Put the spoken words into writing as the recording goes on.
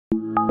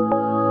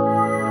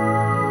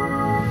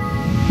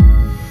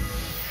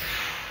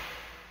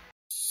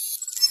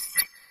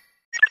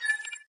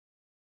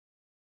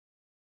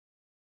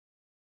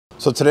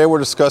So today we're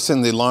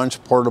discussing the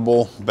Launch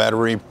Portable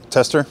Battery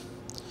Tester.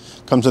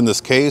 Comes in this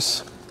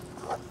case.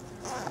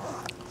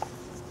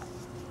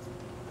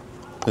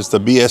 It's the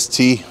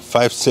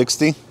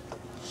BST560.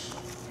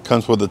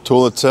 Comes with the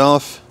tool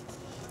itself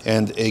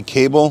and a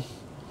cable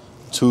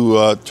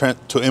to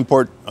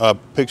import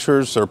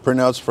pictures or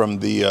printouts from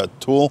the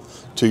tool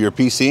to your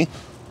PC.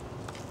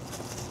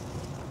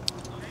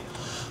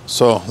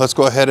 So let's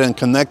go ahead and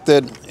connect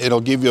it.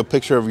 It'll give you a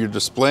picture of your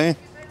display.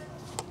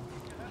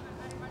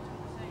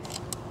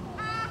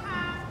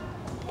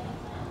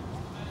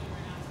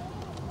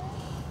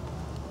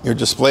 Your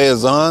display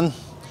is on.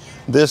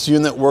 This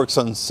unit works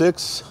on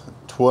 6,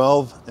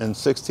 12, and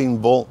 16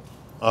 volt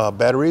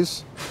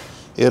batteries.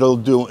 It'll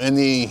do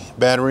any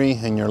battery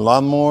in your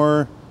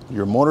lawnmower,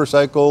 your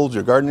motorcycles,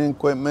 your gardening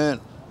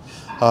equipment,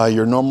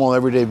 your normal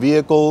everyday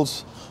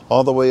vehicles,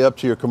 all the way up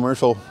to your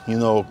commercial,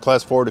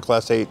 class 4 to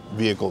class 8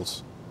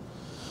 vehicles.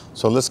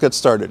 So let's get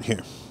started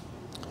here.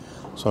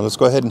 So let's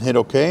go ahead and hit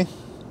OK.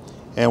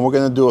 And we're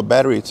going to do a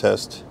battery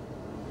test.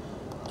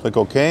 Click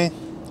OK.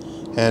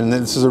 And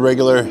this is a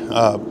regular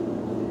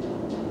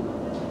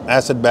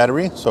acid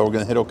battery. So we're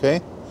going to hit OK.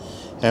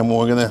 And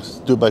we're going to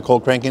do it by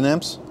cold cranking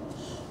amps.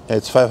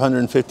 It's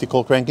 550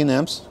 cold cranking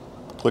amps.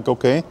 Click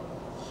OK.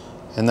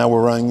 And now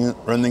we're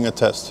running a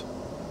test.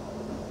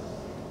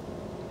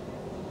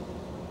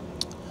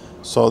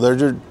 So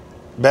there's your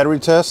battery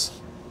test.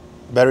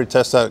 Battery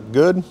test out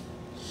good.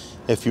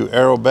 If you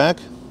arrow back,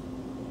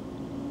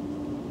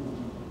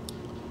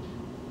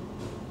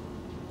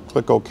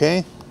 click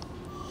OK.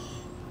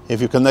 If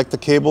you connect the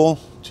cable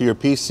to your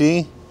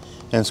PC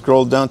and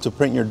scroll down to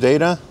print your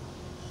data,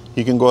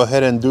 you can go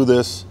ahead and do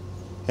this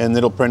and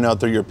it'll print out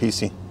through your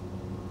PC.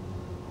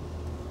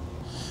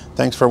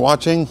 Thanks for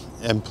watching,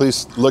 and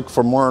please look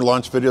for more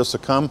launch videos to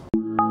come.